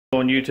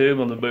On YouTube.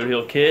 I'm the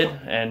Bootheel Kid,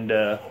 and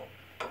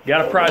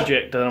got a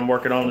project that I'm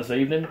working on this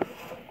evening,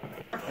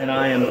 and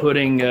I am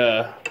putting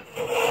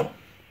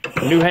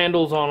new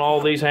handles on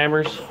all these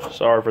hammers.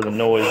 Sorry for the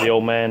noise. The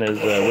old man is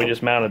we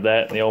just mounted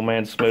that, and the old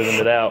man's smoothing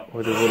it out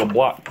with his little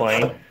block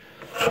plane.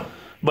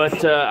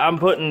 But I'm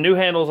putting new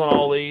handles on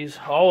all these.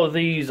 All of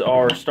these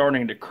are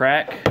starting to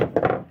crack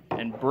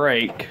and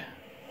break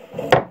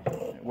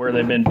where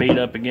they've been beat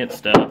up against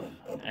stuff,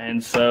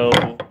 and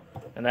so.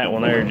 And that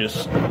one there,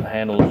 just the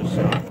handle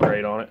just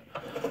great on it.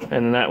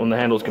 And then that one, the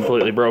handle's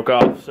completely broke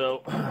off.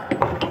 So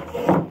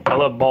I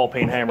love ball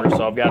peen hammers,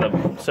 so I've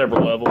got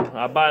several of them.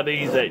 I buy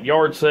these at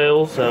yard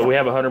sales. We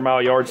have a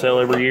 100-mile yard sale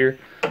every year,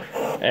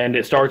 and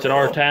it starts in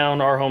our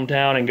town, our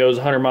hometown, and goes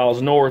 100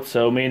 miles north.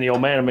 So me and the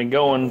old man have been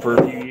going for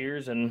a few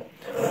years, and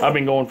I've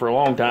been going for a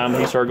long time.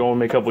 He started going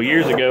with me a couple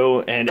years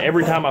ago, and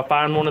every time I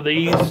find one of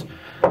these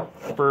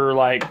for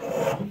like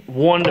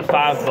 $1 to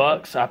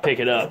 $5, I pick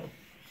it up.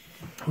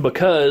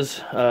 Because,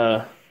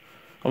 you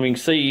can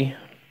see,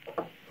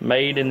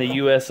 made in the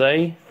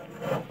USA,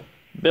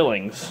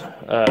 Billings.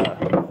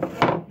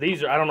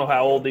 These are, I don't know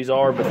how old these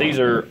are, but these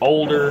are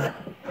older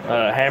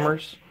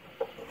hammers.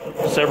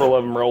 Several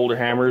of them are older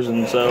hammers,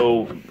 and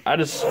so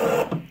there's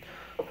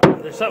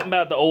something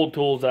about the old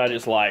tools that I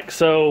just like.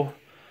 So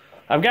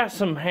I've got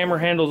some hammer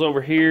handles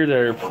over here that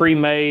are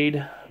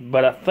pre-made,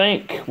 but I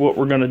think what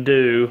we're going to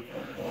do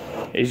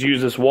is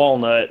use this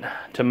walnut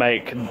to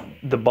make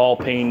the ball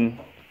peen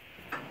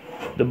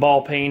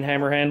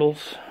hammer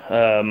handles.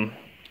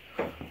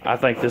 I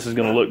think this is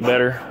going to look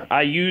better.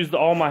 I used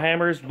all my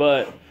hammers,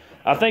 but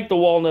I think the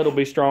walnut will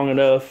be strong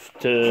enough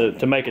to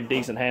make a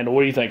decent handle.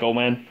 What do you think, old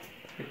man?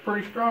 It's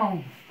pretty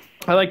strong.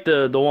 I think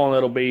the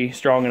walnut will be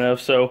strong enough.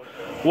 So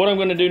what I'm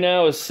going to do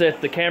now is set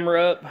the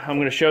camera up. I'm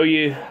going to show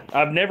you.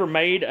 I've never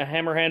made a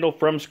hammer handle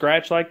from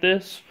scratch like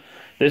this.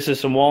 This is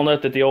some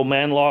walnut that the old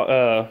man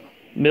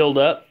milled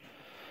up.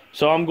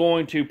 So I'm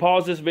going to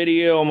pause this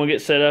video, I'm going to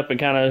get set up, and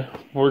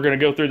we're going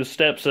to go through the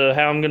steps of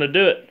how I'm going to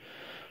do it.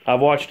 I've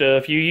watched a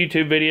few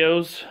YouTube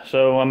videos,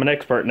 so I'm an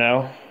expert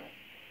now.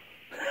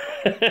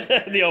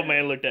 The old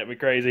man looked at me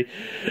crazy.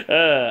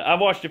 I've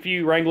watched a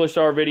few Wrangler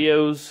Star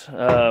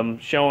videos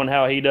showing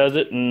how he does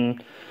it,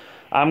 and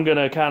I'm going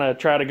to kind of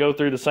try to go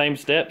through the same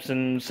steps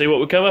and see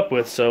what we come up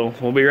with, so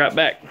we'll be right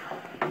back.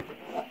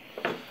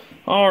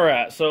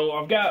 Alright, so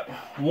I've got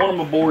one of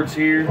my boards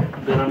here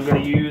that I'm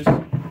going to use.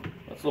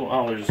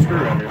 Oh, there's a screw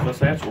on there.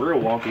 That's real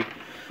wonky.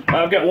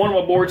 I've got one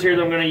of my boards here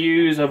that I'm going to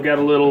use. I've got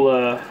a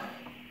little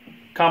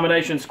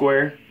combination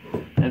square.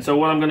 And so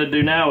what I'm going to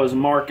do now is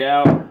mark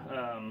out.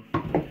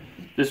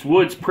 This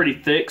wood's pretty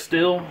thick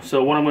still.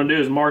 So what I'm going to do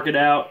is mark it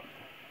out.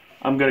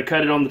 I'm going to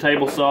cut it on the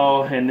table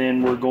saw. And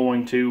then we're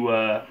going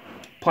to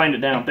plane it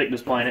down,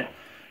 thickness plane it.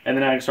 And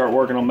then I can start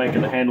working on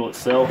making the handle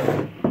itself.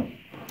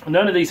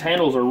 None of these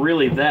handles are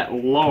really that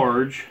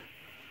large.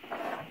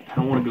 I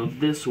want to go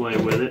this way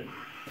with it.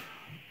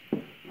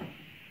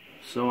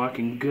 So I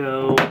can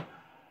go,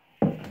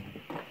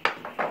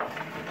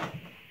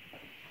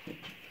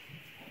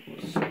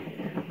 let's see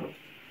here,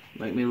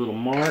 make me a little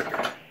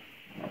mark.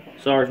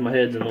 Sorry if my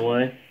head's in the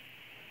way.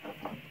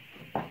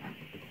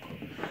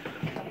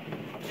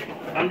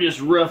 I'm just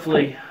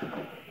roughly,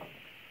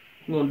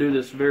 I'm going to do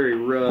this very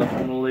rough. I'm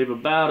going to leave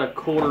about a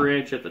 1/4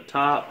 inch at the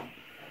top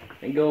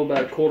and go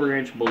about a 1/4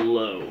 inch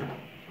below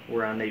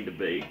where I need to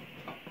be.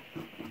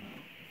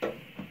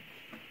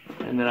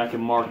 And then I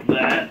can mark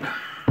that.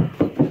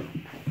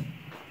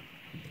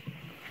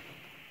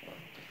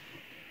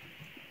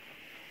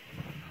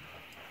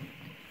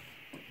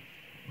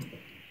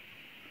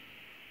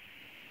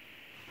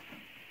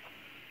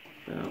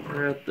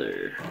 Right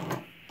there.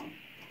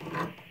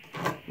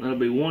 That'll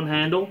be one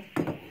handle.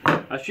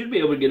 I should be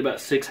able to get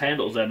about 6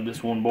 handles out of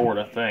this one board,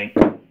 I think.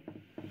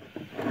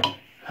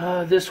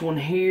 This one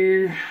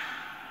here,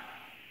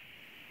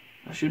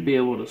 I should be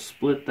able to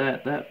split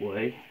that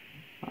way.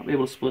 I'll be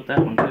able to split that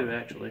one too,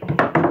 actually.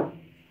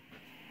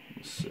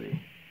 Let's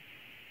see.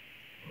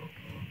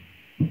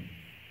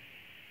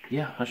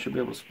 Yeah, I should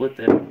be able to split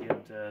that and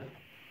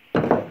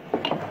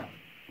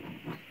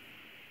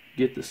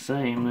get the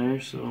same there.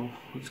 So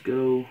let's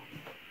go.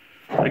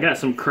 I got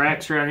some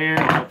cracks right here. I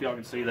don't know if y'all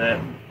can see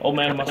that. Old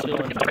man, am I still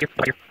in?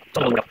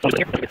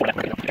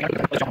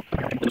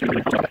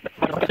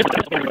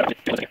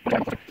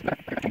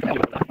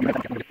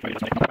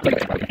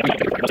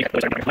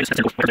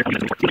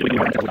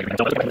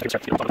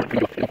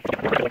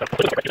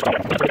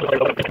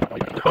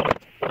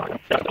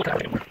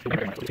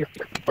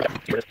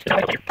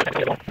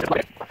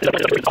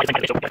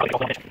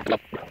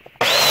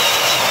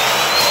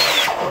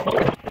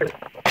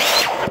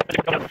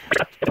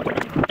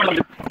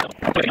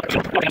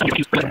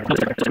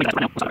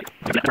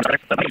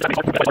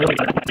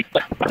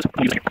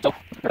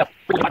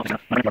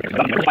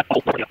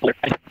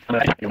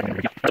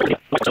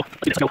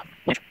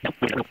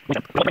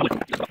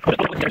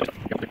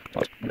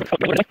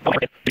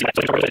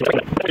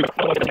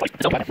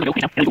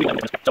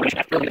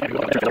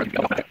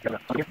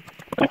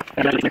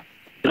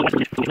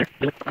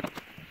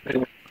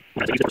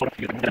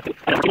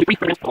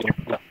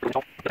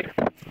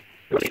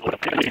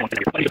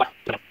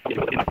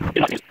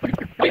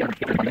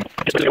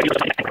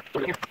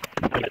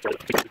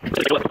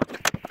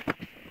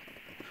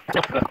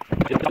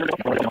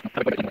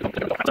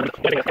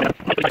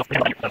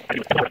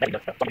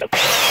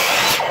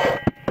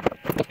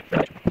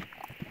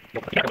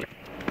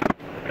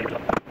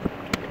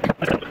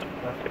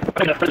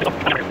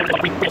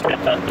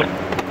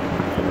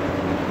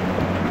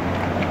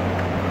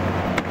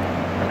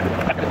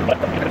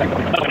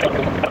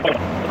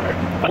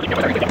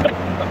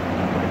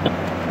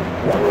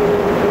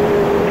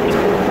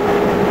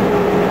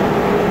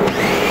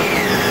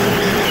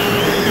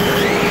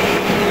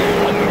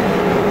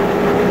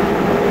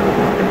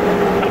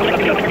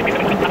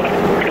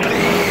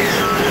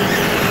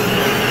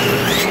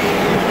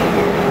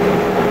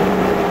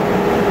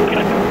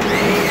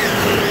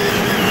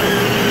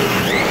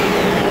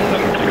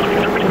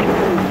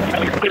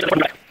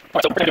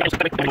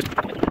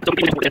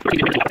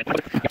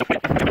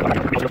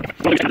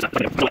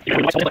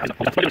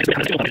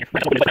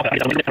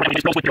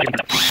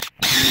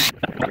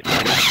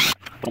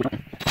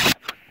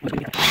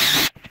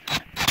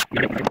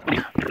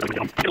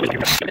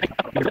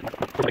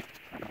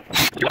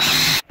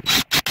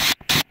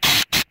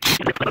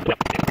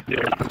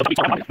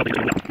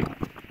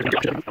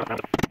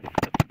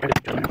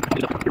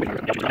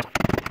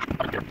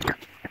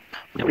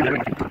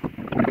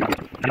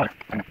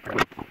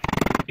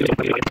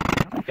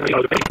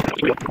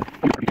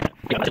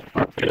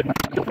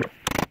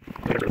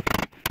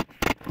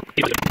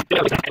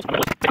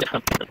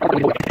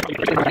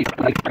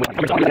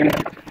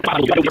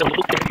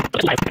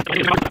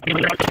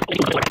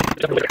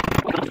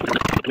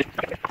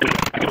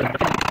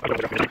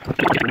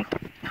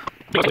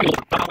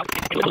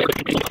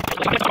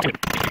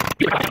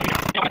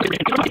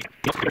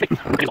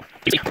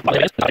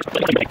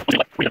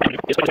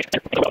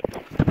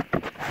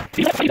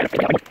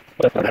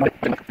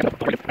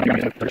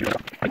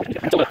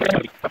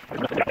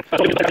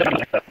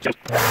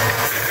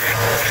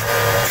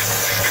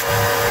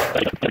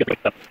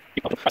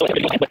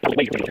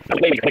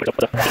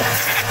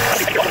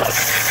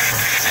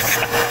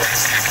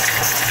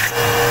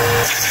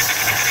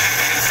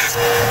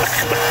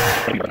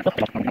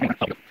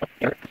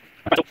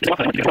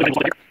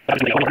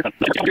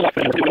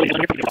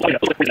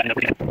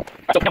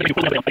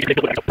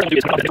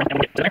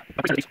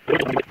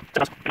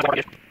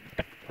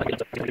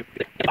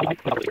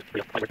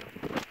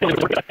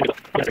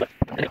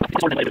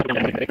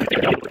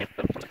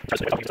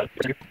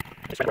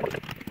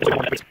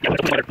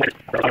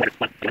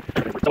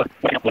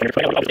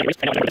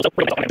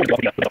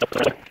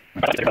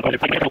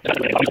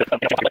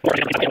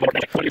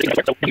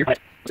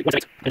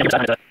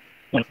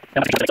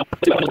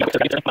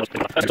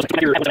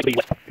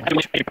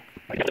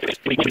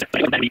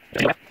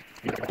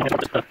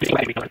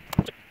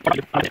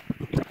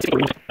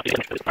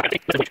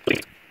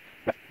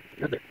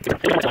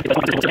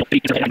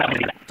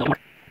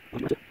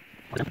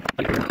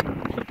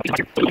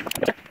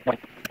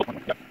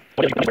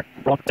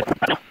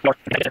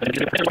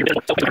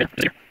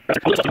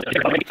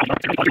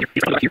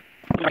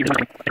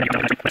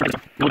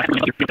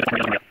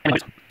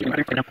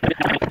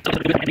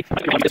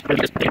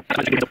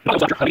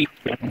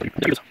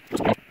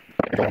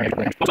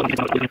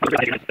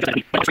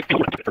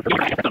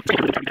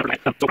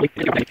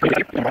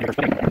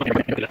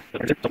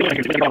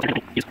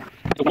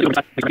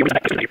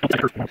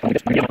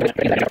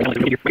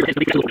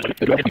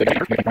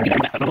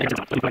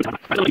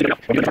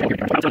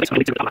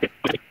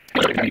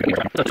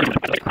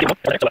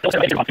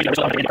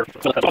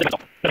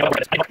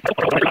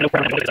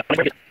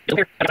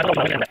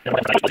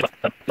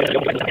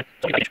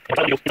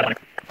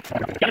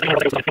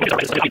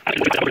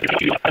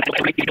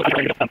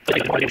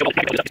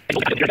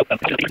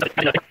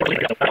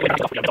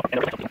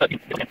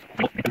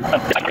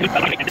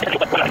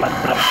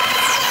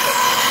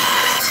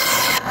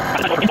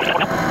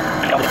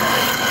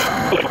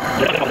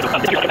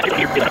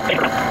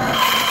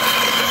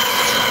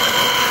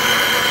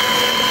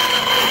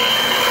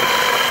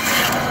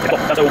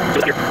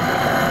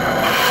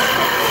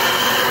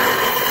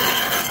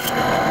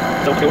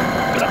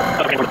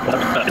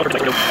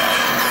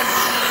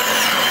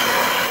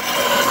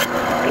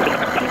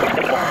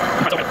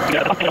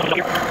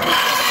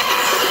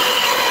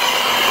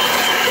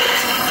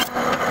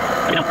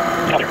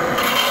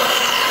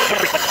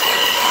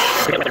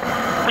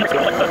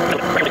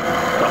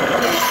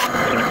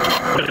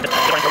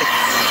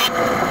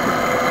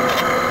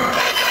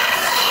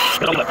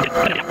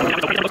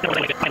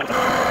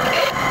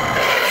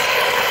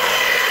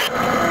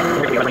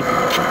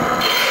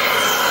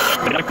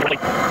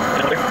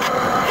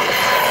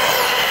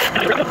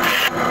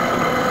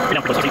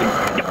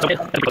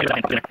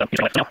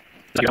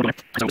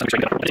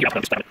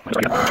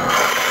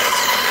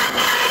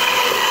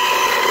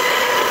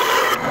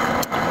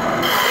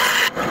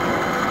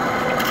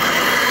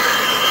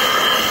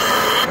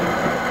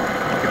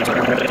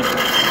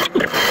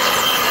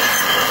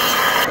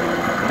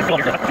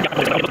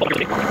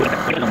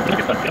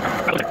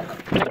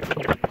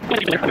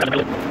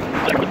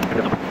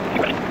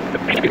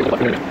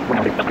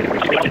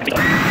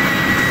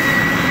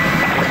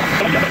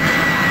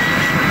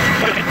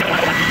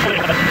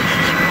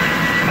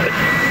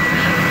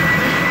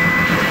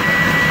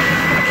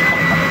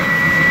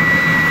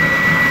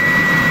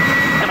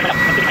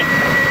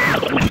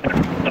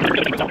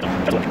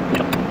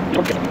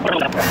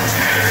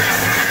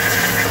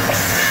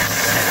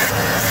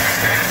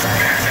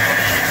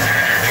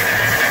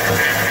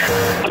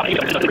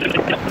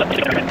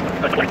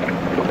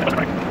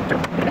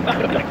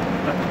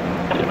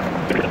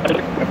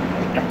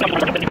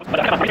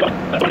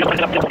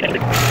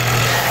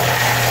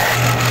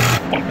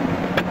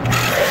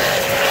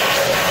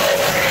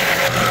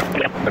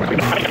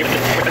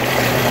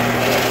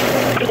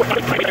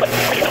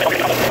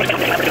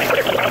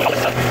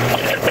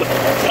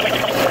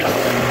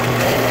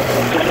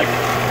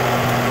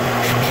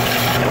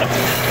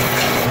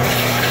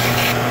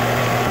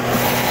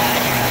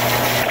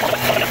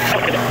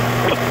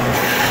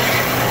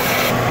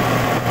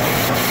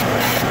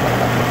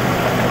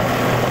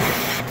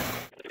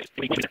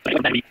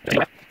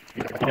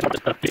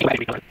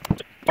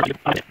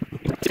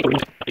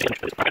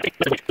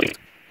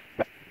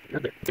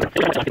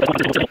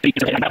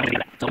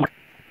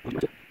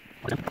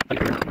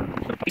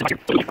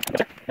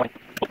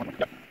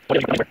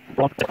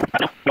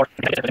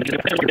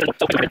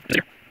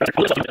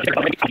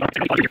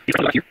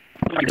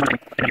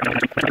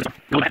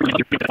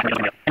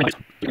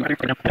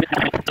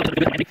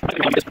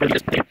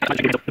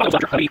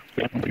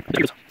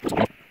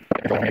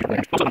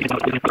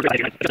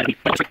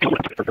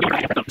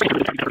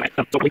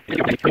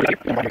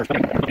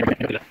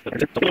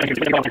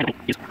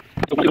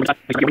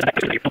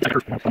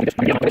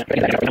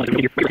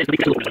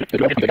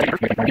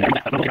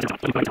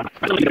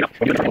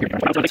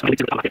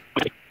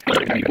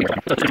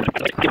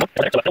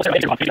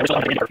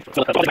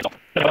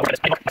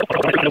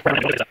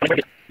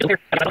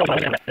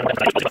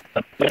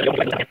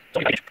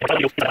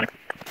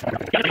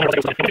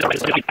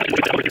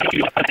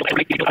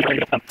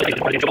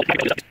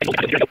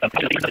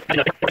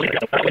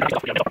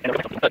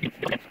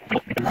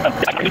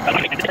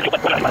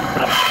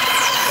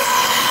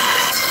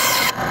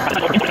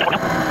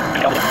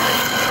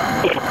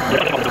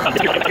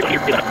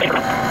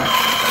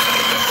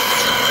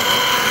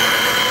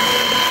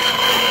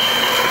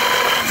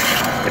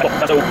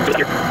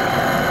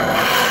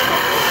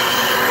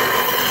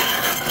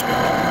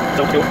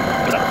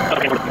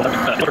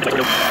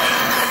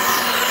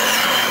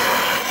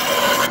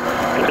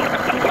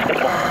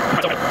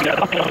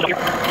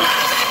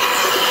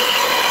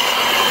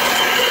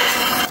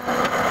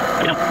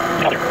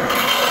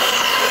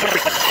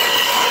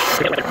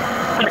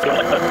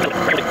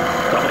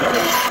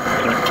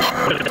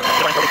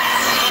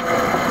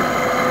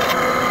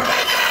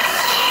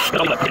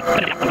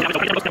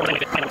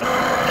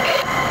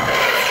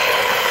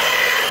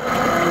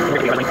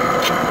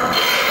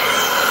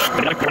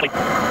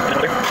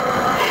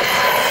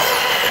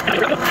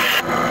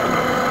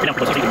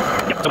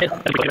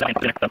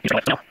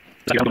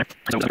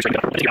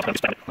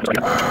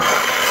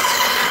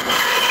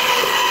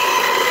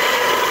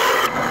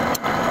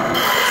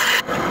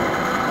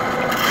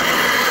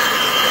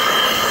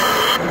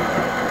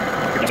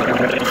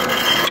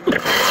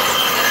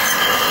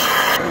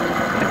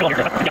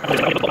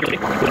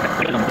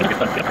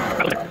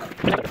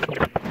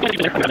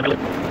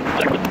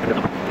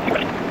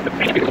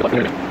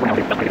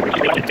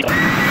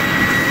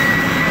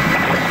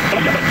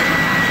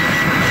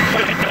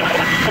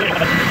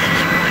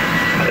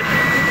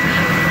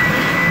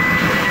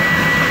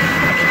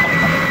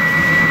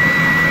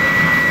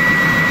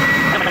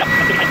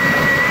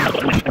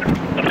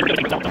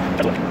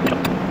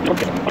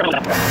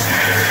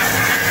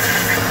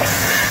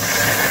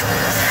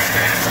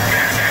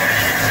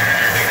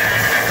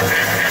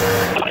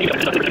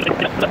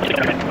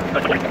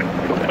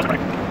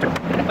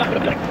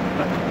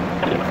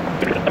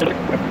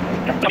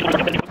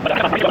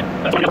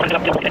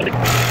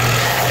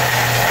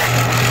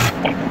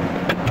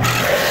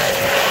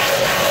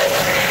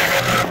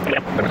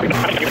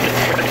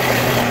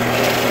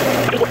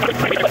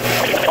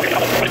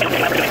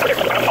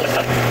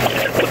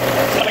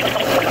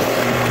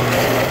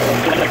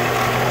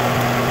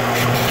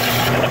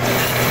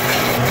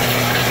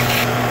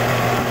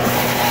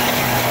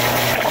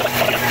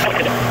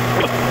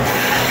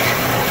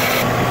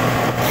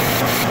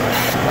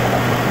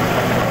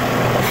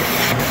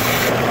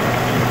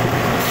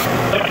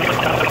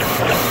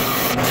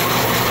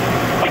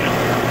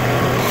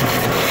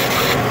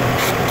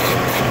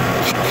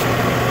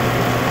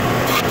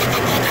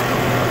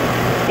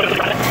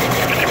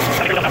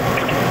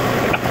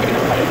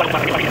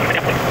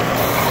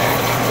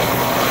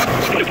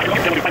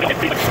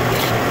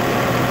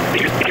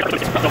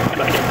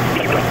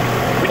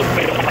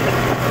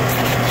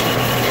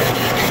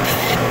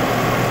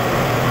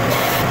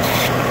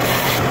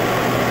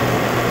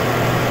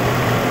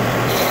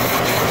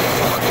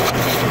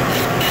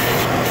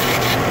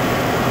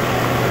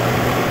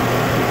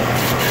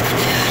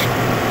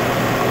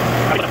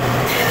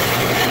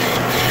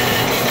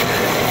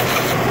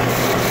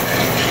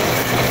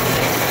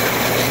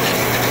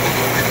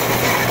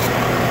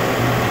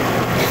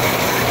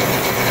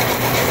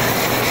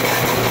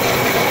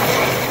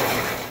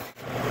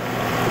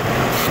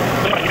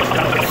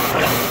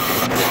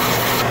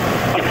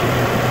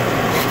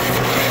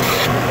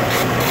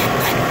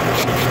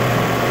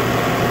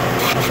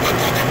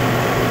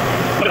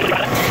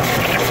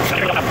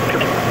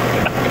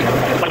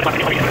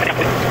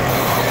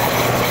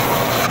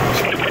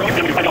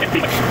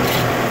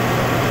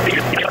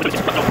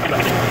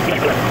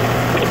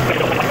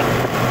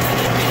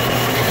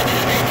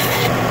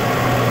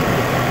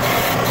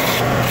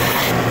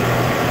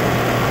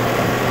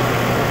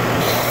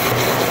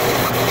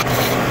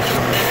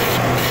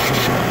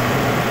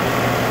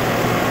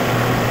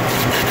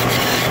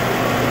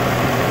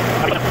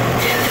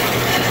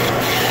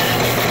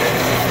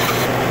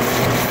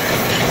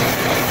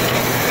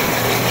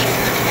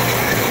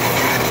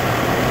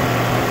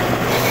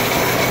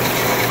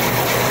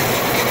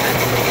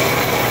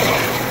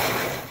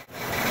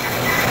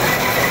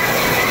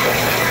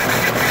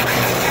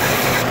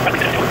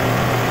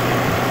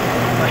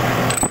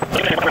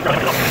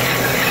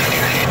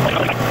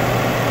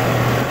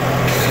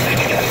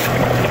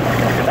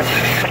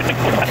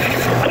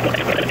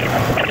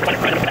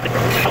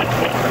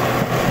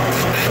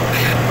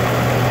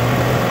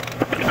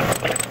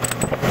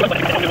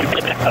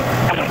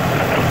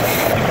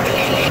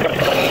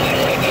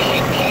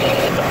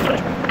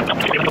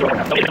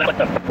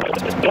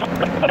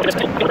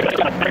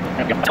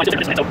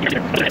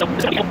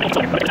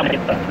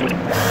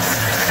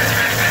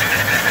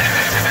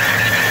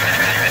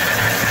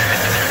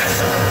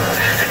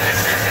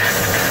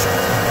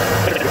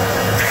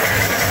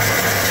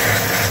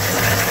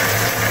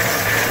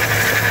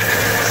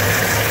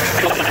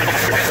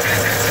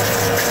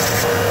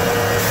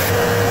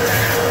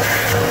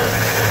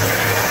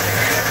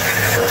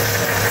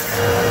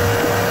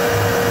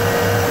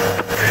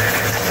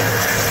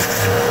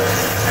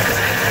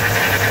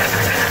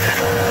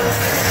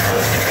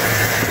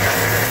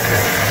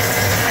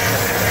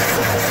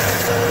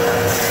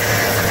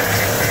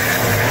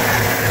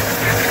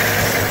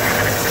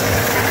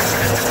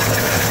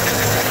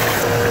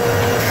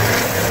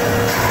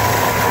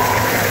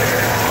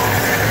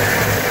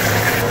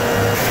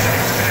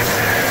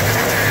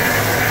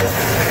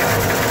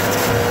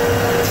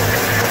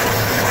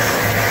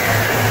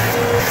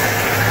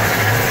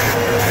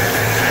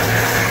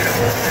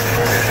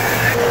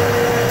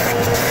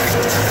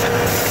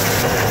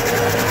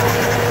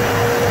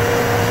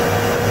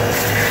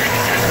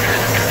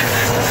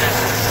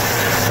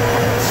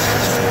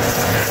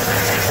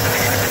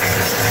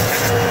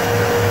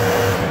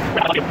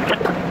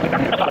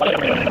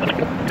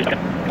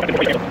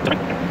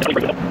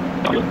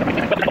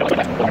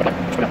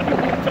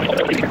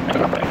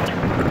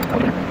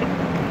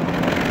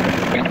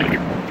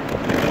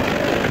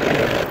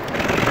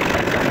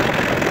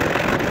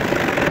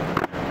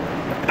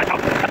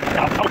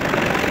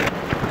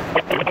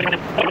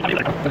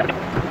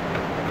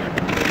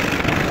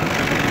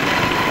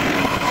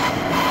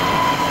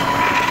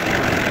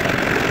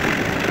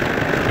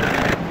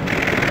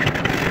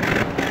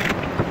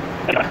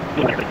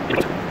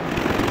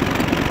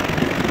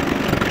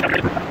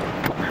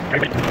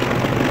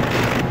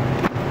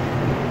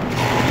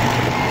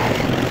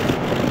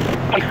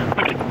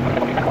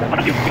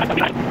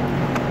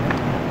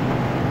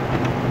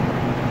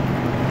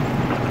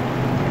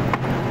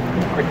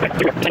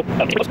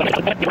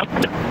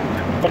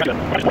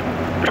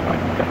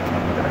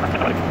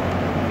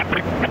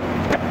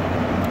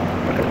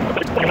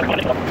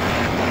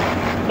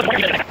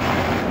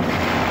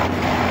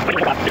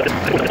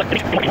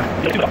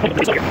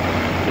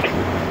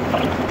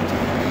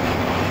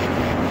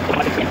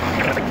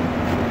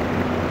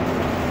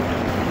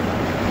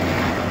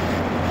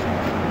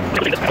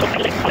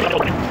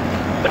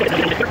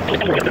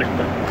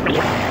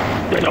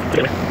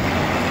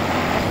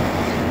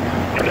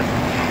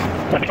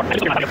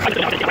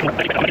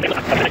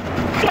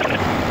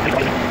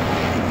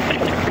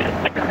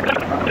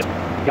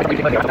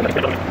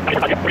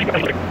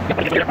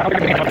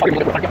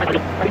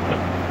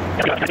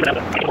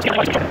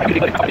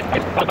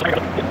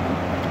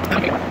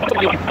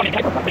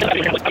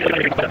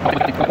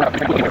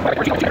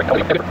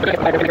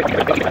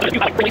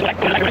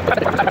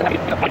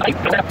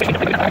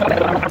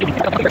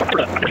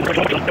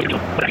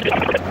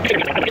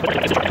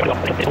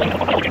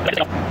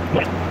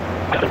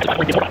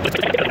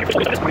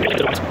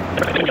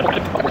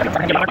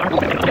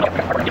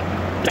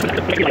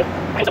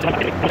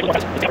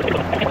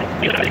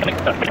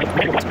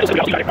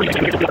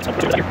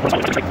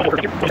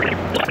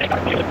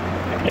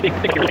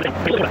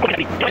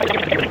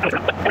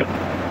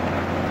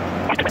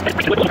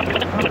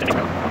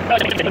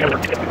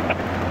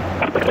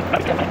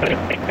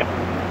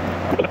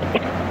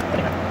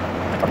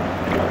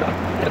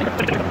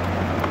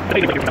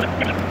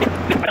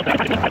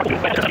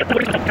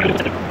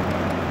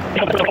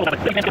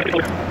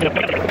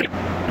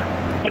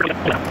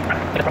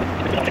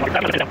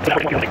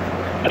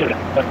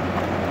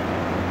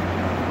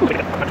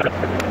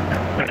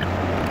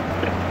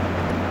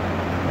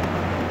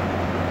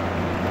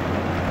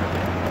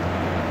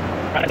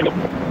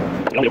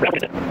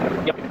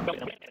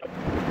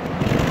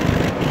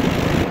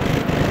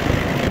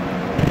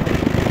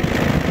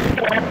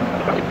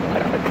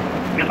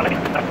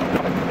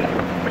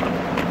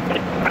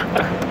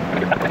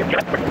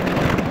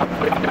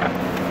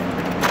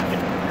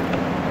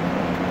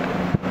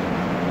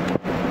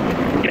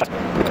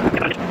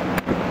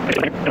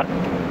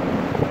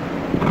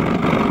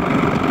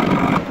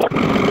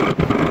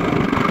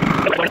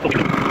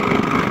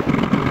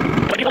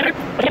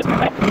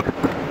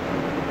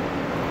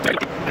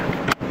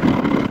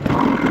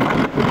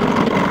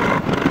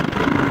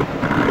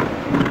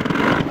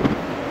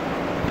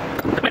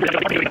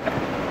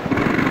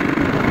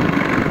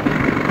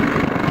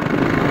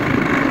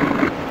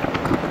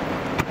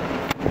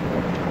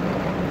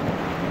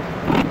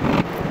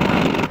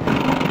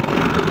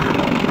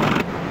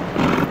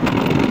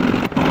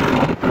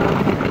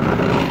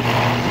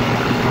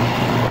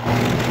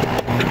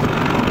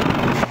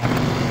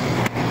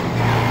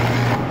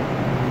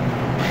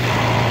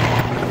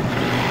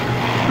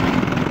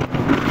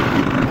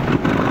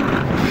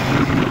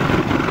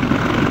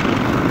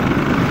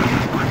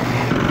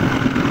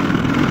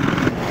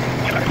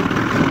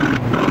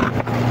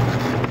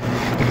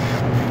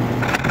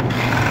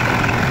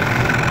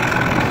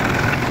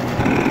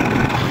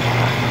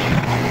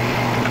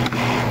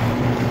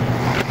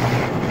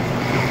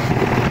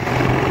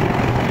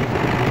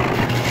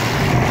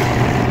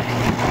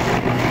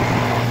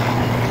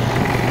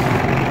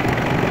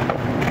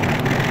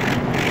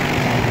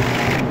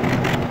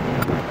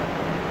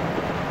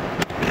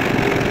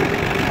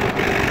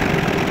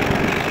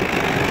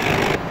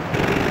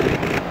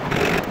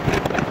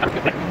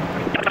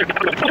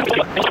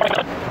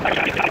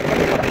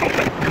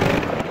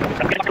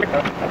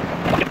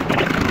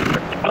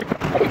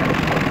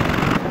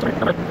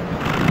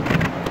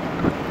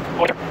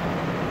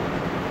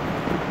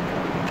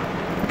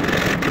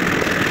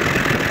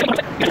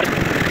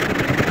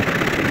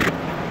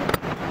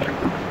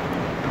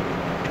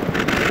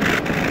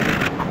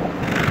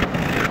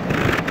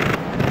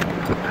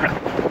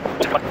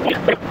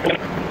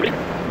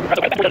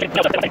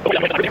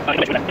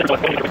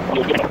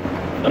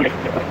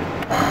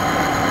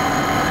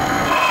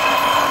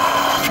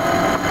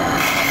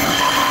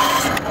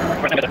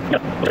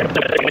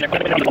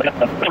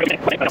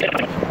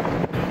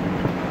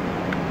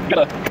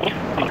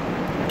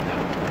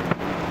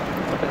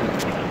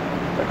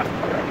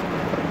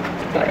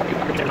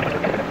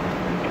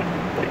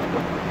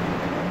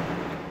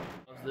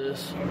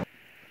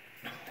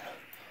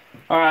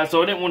 Alright,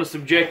 so I didn't want to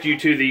subject you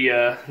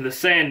to the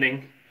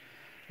sanding,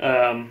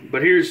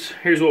 but here's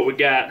what we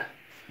got.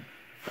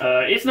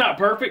 It's not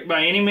perfect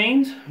by any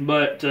means,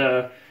 but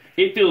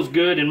it feels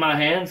good in my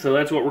hand, so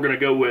that's what we're going to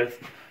go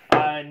with.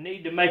 I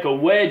need to make a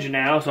wedge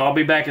now, so I'll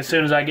be back as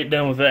soon as I get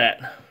done with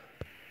that.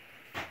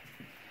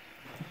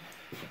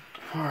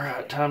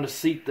 Alright, time to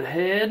seat the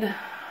head.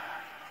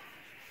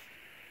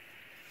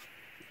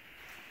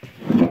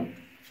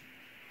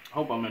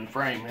 Hope I'm in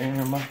frame here,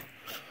 am I?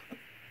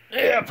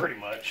 Yeah, pretty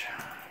much.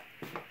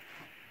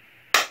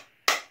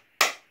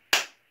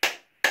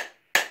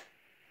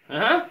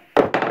 Uh-huh.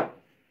 What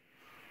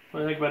do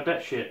you think about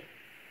that shit?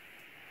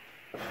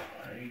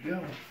 There you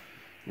go.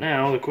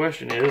 Now, the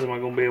question is, am I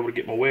going to be able to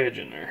get my wedge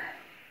in there?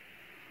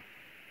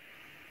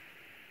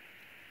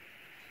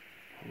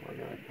 Oh my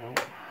God, no.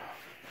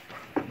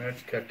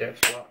 Let's cut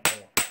that slot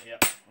more.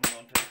 Yep, I'm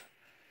going to.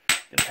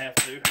 Gonna have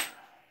to.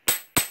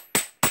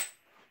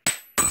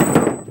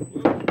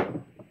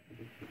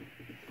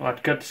 I'll have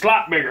to cut the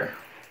slot bigger.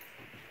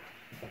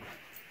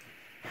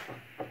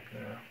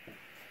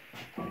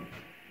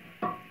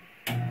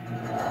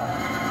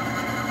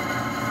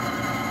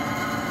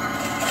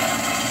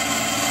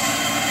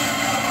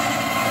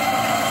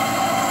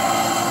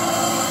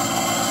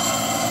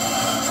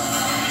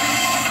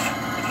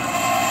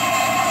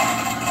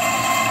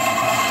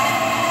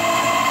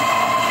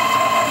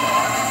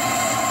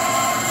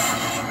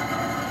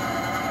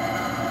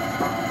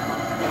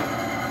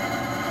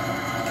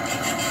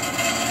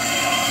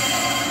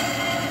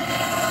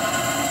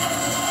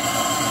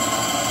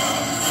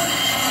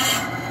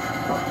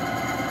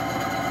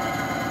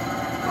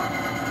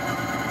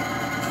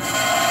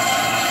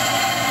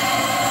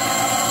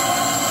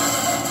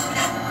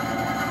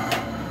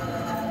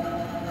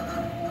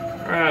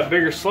 Alright,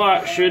 bigger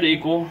slot should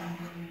equal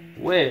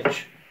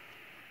wedge.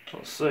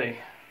 Let's see.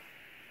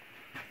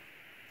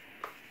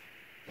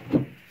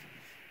 And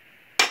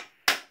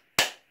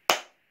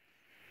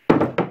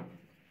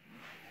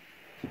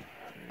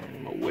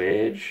my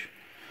wedge.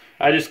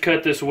 I just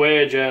cut this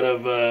wedge out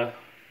of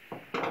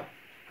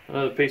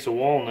another piece of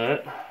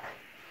walnut.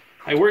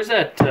 Hey, where's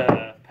that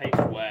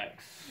paste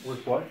wax?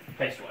 Where's what?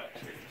 Paste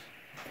wax. Here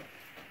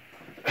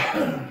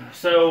it is.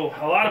 So,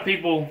 a lot of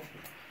people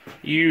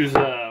use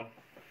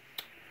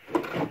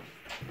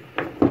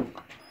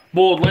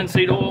boiled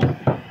linseed oil,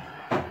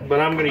 but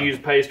I'm going to use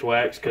paste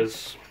wax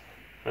because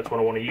that's what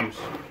I want to use,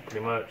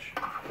 pretty much.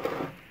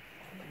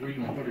 Where are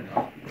you going to put it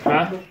on?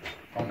 Huh?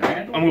 On the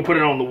handle? I'm going to put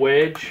it on the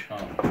wedge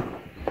Oh.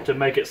 to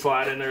make it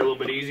slide in there a little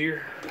bit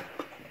easier.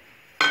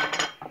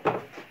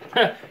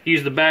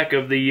 Use the back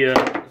of the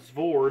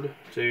Zvord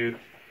to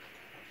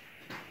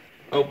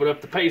open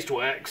up the paste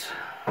wax.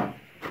 And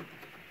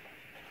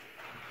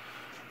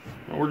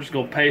we're just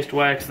going to paste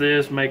wax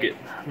this, make it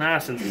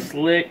nice and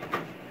slick.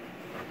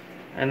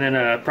 And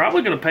then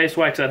probably going to paste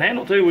wax that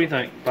handle too, what do you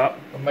think, Pop?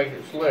 It'll make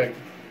it slick.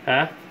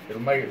 Huh?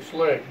 It'll make it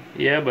slick.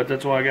 Yeah, but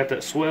that's why I got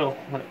that swell,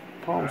 that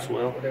palm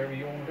swell. Whatever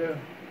you want to do.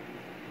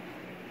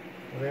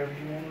 Whatever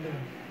you want to do.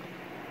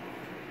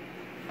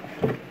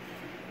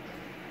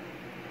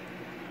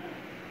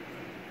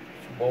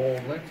 Some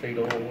boiled linseed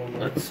oil.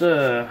 Let's,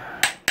 well,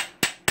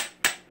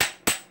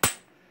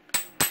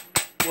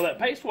 that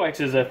paste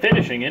wax is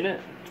finishing, isn't it?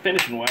 It's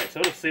finishing wax,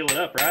 so it'll seal it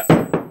up, right? I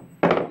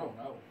don't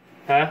know.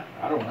 Huh?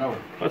 I don't know.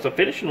 That's a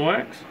finishing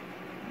wax.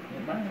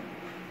 It might.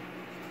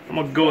 I'm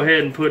gonna go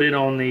ahead and put it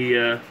on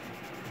the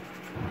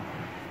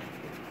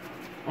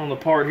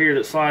part here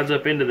that slides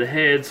up into the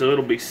head, so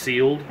it'll be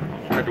sealed. I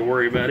won't have to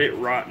worry about it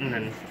rotting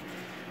and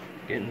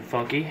getting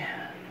funky.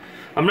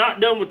 I'm not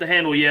done with the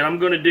handle yet. I'm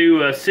gonna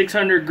do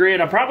 600 grit.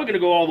 I'm probably gonna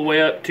go all the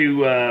way up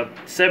to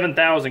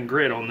 7,000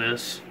 grit on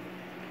this.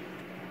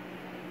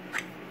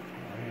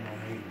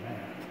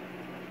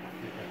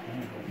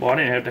 Well, I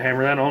didn't have to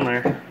hammer that on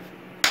there.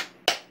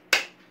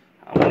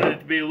 I wanted it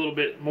to be a little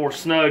bit more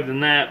snug than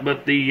that,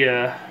 but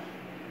the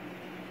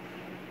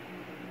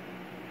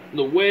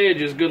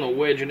wedge is gonna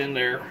wedge it in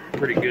there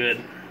pretty good.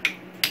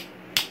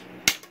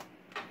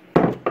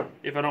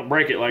 If I don't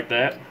break it like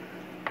that.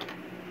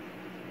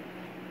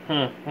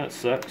 Huh, that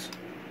sucks.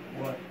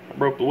 What? I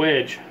broke the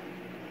wedge.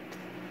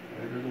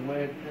 Better the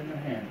wedge than the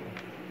handle.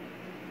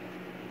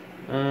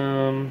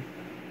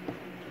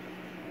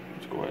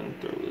 Let's go ahead and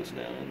throw this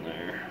down in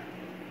there.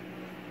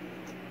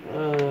 How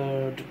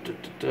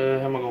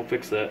am I gonna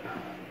fix that?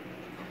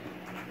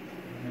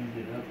 Is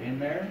it up in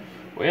there?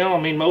 Well, I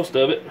mean most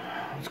of it.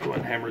 Let's go ahead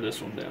and hammer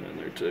this one down in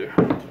there too.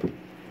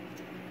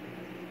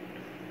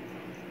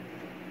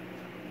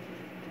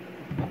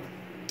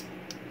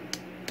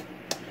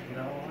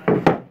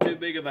 Too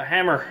big of a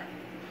hammer.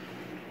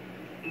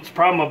 This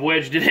problem, I've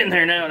wedged it in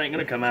there now, it ain't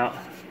gonna come out.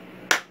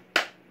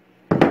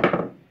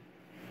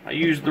 I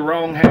used the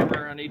wrong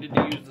hammer. I needed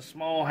to use the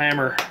small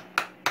hammer.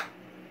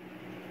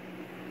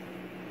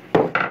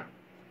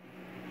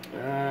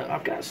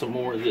 I've got some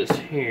more of this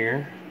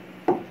here.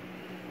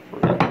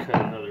 We're gonna cut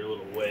another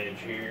little wedge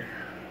here.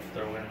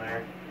 Throw in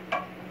there.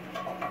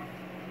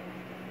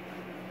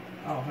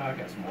 Oh, I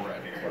got some more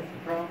right here. What's the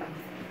problem?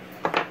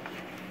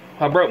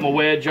 I broke my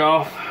wedge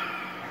off.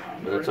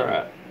 but it's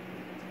alright.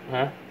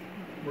 Huh?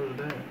 Where's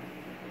that?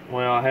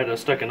 Well, I had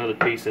stuck another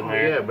piece in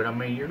there. Yeah, but I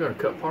mean, you're going to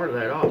cut part of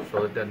that off,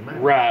 so it doesn't matter.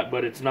 Right,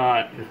 but it's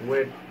not. Just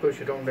push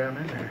it on down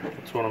in there.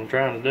 That's what I'm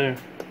trying to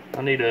do.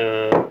 I need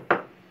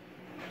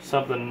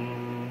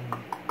something,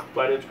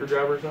 flathead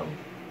screwdriver or something.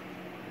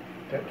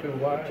 That too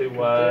wide? Too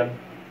wide.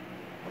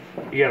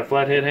 You got a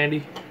flathead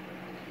handy?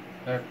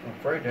 I'm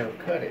afraid that'll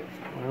cut it.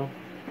 Well,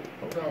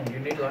 hold on. You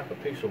need like a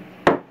piece of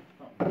something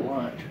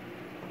blunt.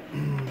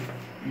 You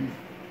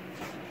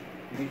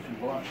need some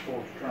blunt for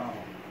a straw.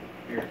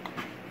 Here.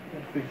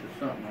 That's a piece of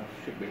something that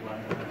should be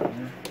lying around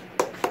there.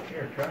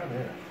 Here, try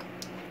this.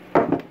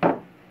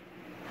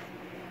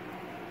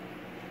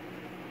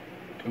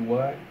 Too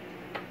wide?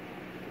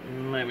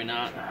 maybe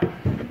not.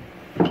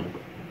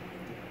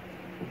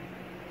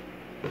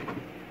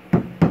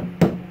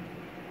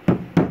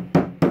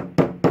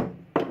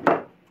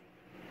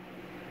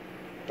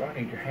 I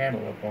need your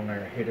handle up on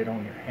there. Hit it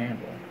on your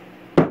handle.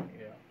 Yeah.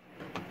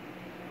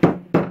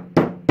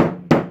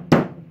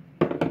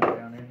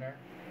 Down in there?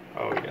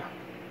 Oh, yeah.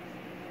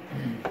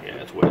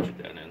 Yeah, it's wedged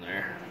down in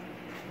there.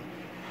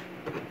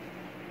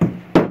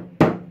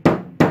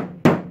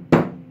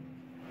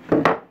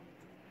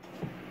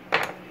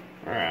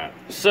 Alright,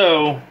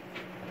 so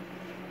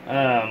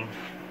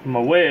my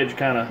wedge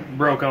kind of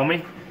broke on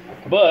me,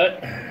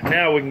 but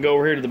now we can go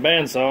over here to the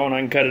bandsaw and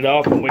I can cut it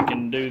off and we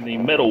can do the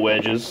metal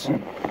wedges.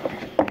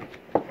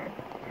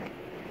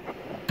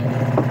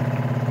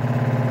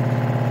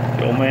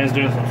 The old man's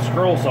doing some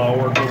scroll saw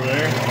work over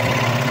there.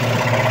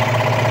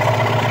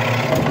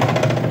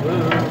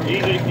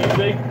 Easy,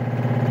 easy.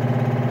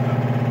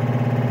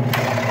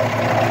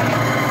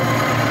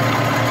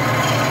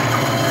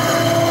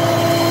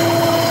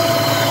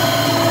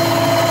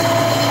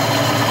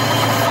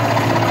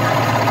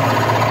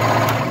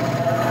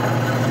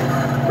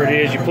 Pretty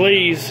as you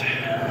please.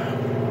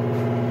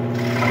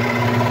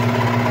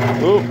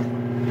 Ooh.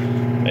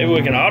 Maybe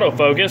we can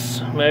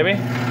autofocus, maybe.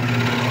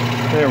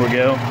 There we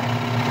go.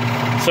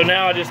 So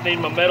now I just need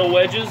my metal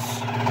wedges,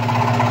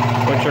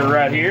 which are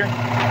right here.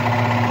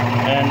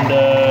 And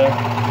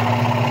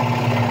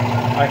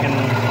I can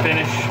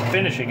finish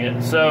finishing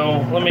it.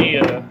 So let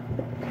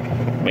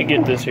me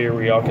get this here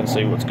where y'all can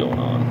see what's going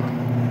on.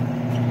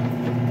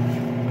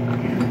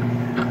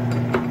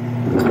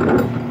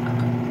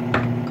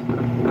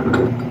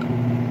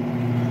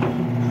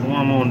 What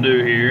I'm gonna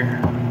do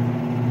here,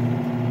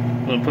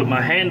 I'm gonna put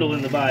my handle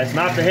in the vise,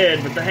 not the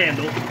head, but the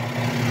handle.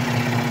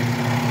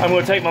 I'm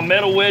gonna take my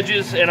metal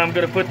wedges and I'm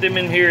gonna put them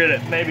in here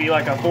at maybe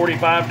like a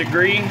 45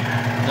 degree.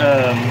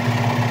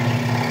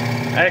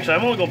 Actually,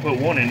 I'm only gonna put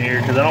one in here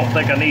because I don't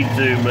think I need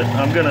to, but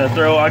I'm gonna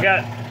I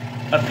got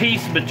a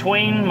piece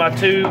between my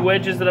two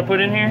wedges that I put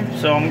in here,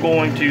 so I'm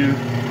going to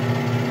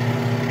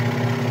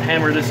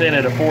hammer this in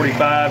at a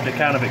 45 to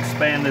kind of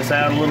expand this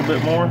out a little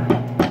bit more.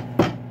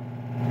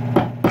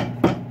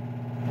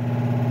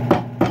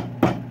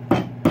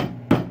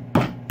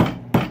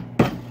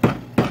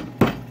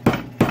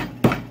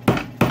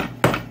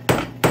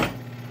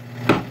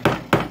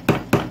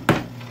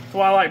 That's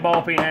why I like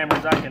ball peen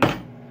hammers. I can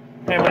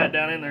hammer that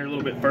down in there a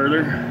little bit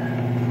further.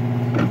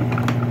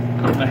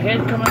 Let my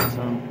head come out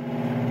some.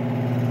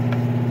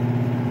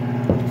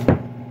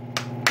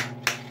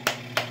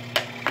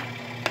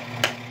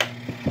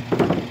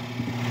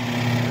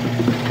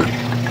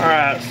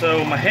 Alright,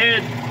 so my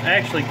head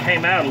actually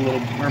came out a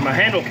little, or my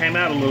handle came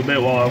out a little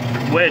bit while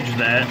I wedged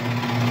that.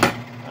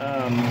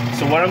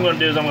 So what I'm going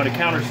to do is I'm going to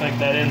countersink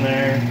that in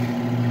there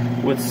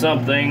with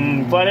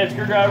something, flathead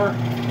screwdriver.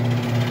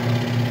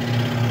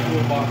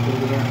 Toolbox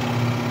over there.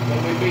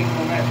 Don't be beating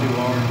on that too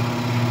hard.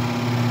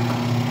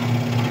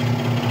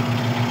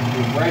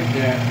 You break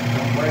that.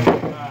 Don't break it.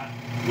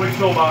 Which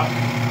toolbox?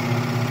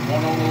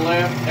 One on the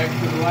left, next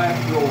to the last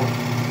drawer.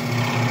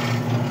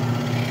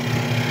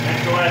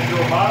 Next to the last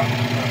drawer, Bob?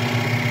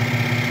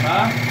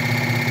 Huh?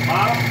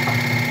 Bottom?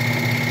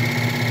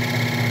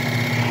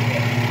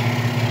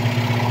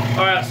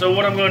 Alright, so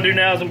what I'm going to do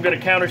now is I'm going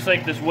to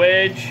countersink this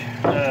wedge.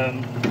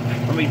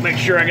 Let me make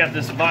sure I got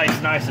this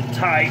vise nice and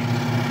tight.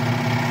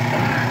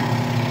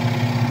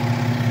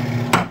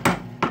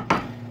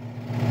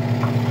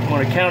 I'm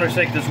going to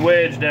countersink this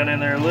wedge down in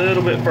there a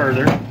little bit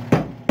further.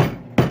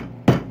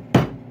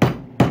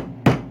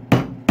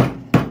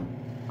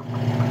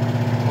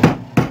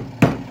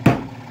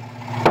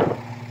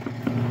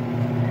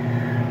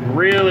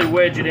 Really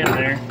wedge it in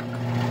there.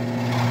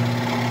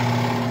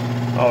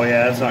 Oh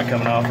yeah, that's not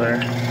coming off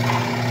there.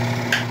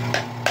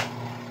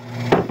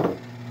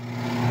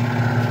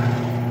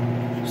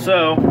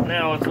 So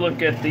now let's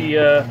look at the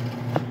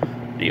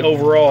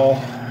overall.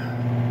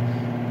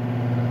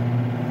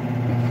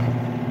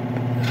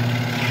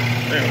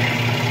 There we go.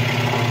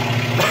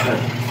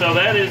 So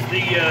that is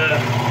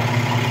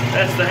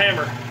that's the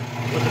hammer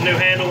with the new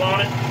handle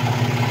on it.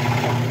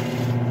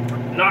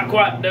 Not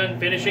quite done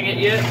finishing it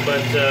yet,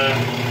 but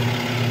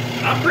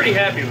I'm pretty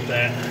happy with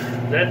that.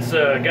 That's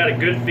got a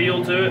good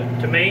feel to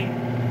it, to me,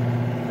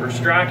 for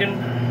striking,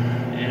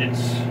 and it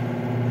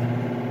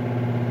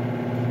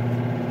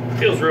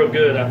feels real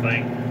good, I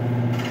think.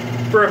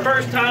 For a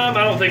first time,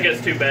 I don't think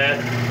it's too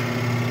bad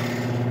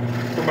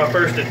for my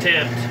first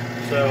attempt.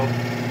 So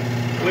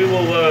we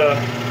will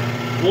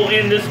we'll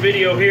end this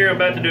video here. I'm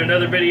about to do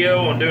another video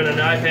on doing a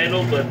knife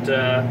handle, but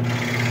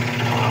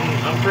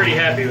I'm pretty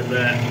happy with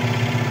that.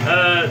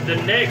 The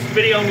next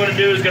video I'm going to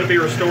do is going to be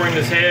restoring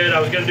this head.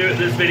 I was going to do it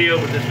this video,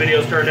 but this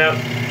video's turned out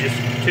just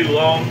too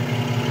long.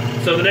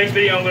 So the next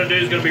video I'm going to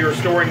do is going to be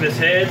restoring this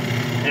head,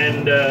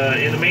 and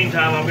in the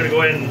meantime I'm going to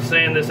go ahead and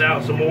sand this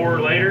out some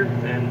more later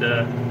and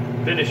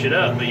finish it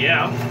up. But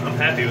yeah, I'm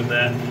happy with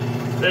that.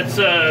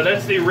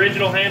 That's the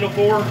original handle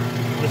for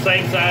the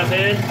same size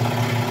head.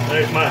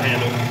 There's my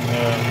handle.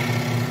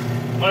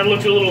 Mine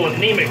looks a little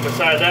anemic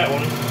beside that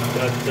one,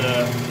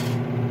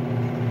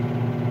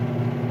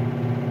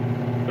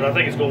 but I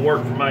think it's going to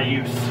work for my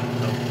use.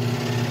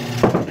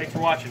 So, thanks for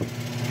watching.